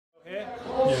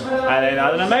And then I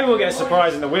don't know, maybe we'll get a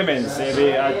surprise in the women's.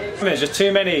 There's just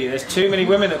too many. There's too many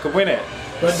women that could win it.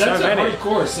 But that's a hard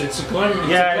course. It's a climbing.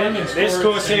 This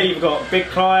course here, you've got big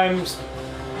climbs,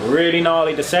 really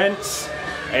gnarly descents.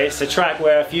 It's a track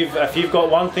where if you've got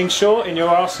one thing short in your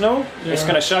arsenal, it's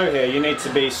going to show here. You need to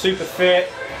be super fit,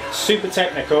 super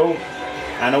technical,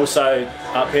 and also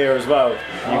up here as well.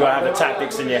 You've got to have the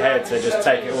tactics in your head to just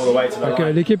take it all the way to the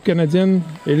line. L'équipe canadienne,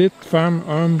 élite, femmes,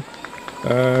 hommes,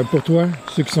 pour toi,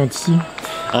 ceux qui sont ici.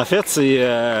 En fait,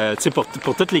 c'est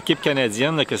pour toute l'équipe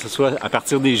canadienne, là, que ce soit à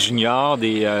partir des juniors,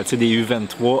 des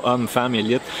U23, hommes, femmes,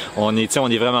 élites, on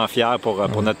est vraiment fiers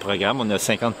pour notre programme. On a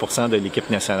 50% de l'équipe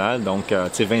nationale, donc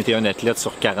 21 athlètes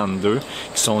sur 42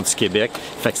 qui sont du Québec.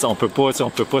 Fait que on peut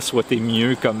pas souhaiter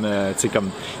mieux comme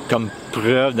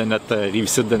preuve de notre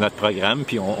réussite de notre programme.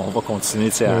 Puis on va continuer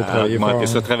à augmenter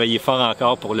ça, travailler fort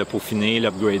encore pour le peaufiner,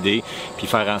 l'upgrader, puis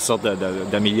faire en sorte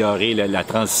d'améliorer la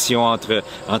transition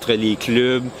entre les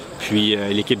clubs, puis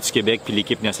l'équipe du Québec puis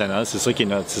l'équipe nationale. C'est ça qui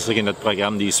est notre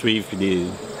programme, des suivre puis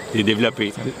des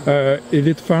développer.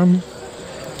 Élite femme.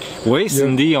 Oui,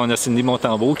 Cindy, on a Cindy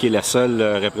Montembeault qui est la seule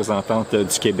représentante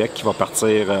du Québec qui va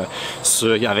partir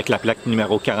avec la plaque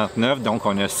numéro 49. Donc,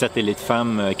 on a 7 élites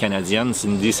femmes canadiennes.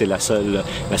 Cindy, c'est la seule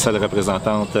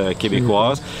représentante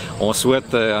québécoise. On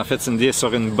souhaite, en fait, Cindy est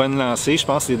sur une bonne lancée. Je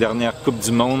pense que les dernières Coupes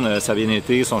du Monde, ça a bien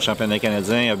été. Son championnat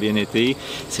canadien a bien été.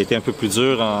 C'était un peu plus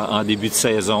dur en début de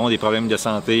saison, des problèmes de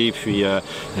santé, puis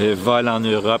vol en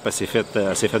Europe, elle s'est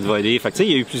fait voler. Fait que, tu sais,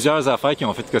 il y a eu plusieurs affaires qui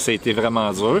ont fait que ça a été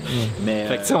vraiment dur. Mais,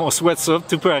 fait que, on souhaite ça.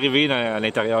 Tout peut arriver à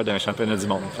l'intérieur d'un championnat du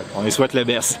monde. On les souhaite le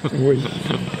best. Oui.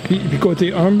 Puis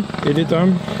côté homme, élite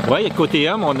homme? Oui, côté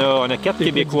homme, on a 4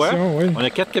 Québécois. Oui. On a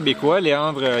 4 Québécois,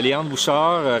 Léandre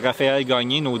Bouchard, Raphaël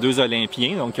Gagné, nos 2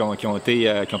 Olympiens, donc qui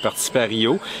ont participé à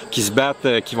Rio, qui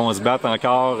vont se battre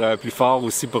encore plus fort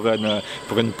aussi pour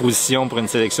une position, pour une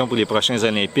sélection pour les prochains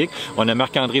Olympiques. On a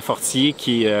Marc-André Fortier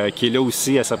qui est là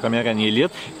aussi à sa première année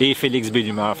élite, et Félix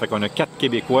Bellumeur. Fait qu'on a 4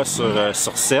 Québécois sur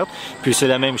 7. Puis c'est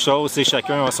la même chose,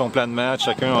 chacun a son plan de match,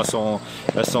 chacun a son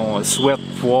souhait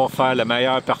de pouvoir faire la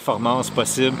meilleure performance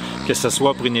possible, que ce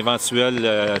soit pour une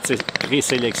éventuelle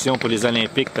présélection pour les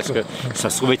Olympiques, parce que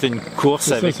ça se trouve être une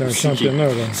course avec c'est un championnat.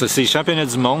 C'est le championnat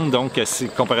du monde, donc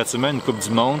comparativement à une Coupe du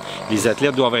Monde, les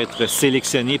athlètes doivent être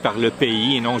sélectionnés par le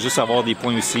pays et non juste avoir des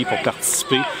points aussi pour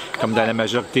participer, comme dans la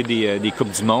majorité des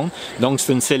Coupes du Monde. Donc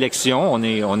c'est une sélection, on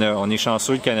est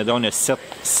chanceux, le Canada, on a 7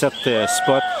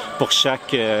 spots pour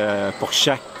chaque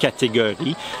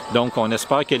catégorie. Donc on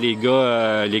espère que les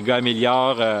gars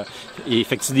améliorent et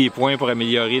effectuent des points pour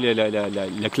améliorer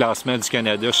le classement du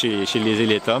Canada chez les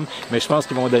élites hommes. Mais je pense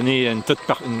qu'ils vont donner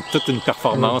toute une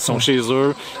performance. Ils sont chez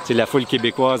eux. La foule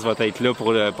québécoise va être là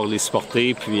pour les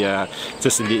supporter. Puis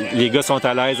les gars sont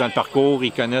à l'aise dans le parcours,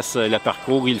 ils connaissent le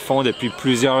parcours, ils le font depuis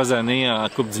plusieurs années en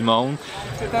Coupe du Monde.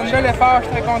 C'est un bel effort, je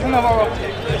suis très content d'avoir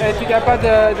été capable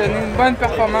de donner une bonne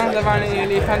performance devant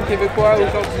les fans québécois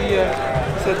aujourd'hui.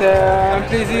 C'était un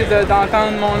plaisir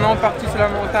d'entendre mon nom partout sur la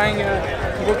montagne,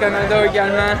 au Canada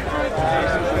également.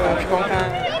 Je suis content.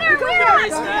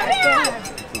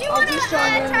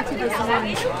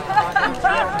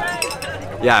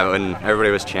 Yeah, when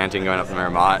everybody was chanting going up the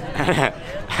Marmot,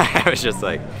 I was just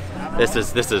like, this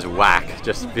is whack.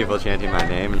 Just people chanting my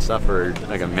name and stuff for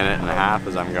like a minute and a half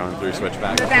as I'm going through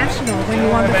switchback. National, when you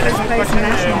won the first place in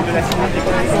national.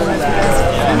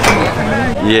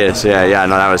 Yes, yeah,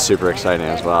 no, that was super exciting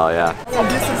as well, yeah. So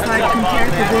this is like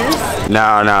compared to this?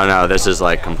 No, this is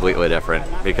like completely different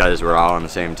because we're all on the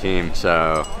same team.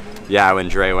 So yeah, when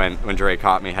Dre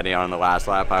caught me heading on the last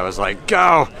lap, I was like,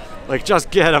 go! Like, just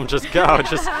get him, just go,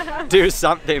 just do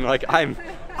something. Like, I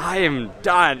am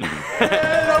done.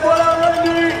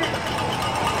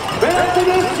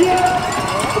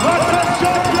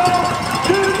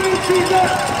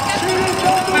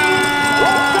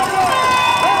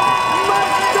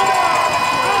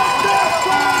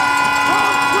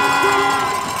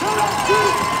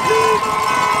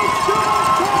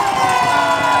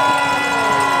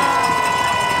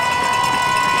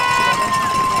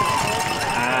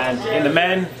 In the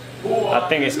men, I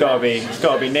think it's got to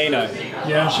be Nino.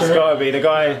 Yeah, sure. It's got to be the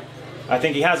guy. I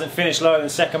think he hasn't finished lower than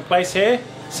second place here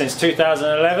since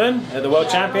 2011 at the World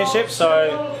Championship,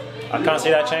 so I can't see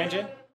that changing.